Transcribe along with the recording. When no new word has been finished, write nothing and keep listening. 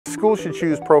Schools should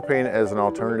choose propane as an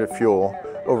alternative fuel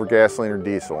over gasoline or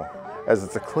diesel, as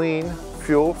it's a clean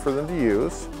fuel for them to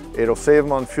use. It'll save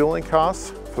them on fueling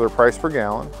costs for their price per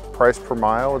gallon, price per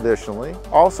mile additionally.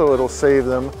 Also, it'll save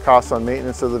them costs on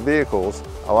maintenance of the vehicles,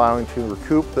 allowing to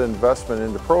recoup the investment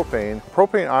into propane.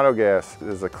 Propane autogas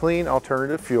is a clean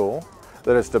alternative fuel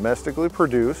that is domestically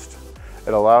produced.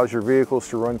 It allows your vehicles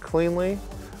to run cleanly,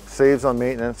 saves on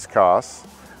maintenance costs.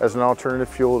 As an alternative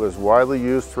fuel, it is widely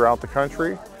used throughout the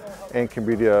country and can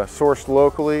be sourced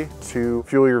locally to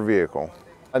fuel your vehicle.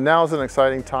 And now is an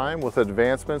exciting time with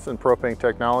advancements in propane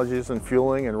technologies and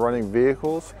fueling and running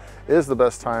vehicles is the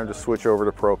best time to switch over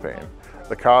to propane.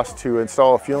 The cost to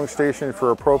install a fueling station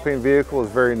for a propane vehicle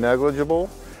is very negligible.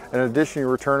 In addition, your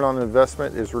return on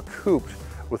investment is recouped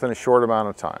within a short amount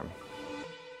of time.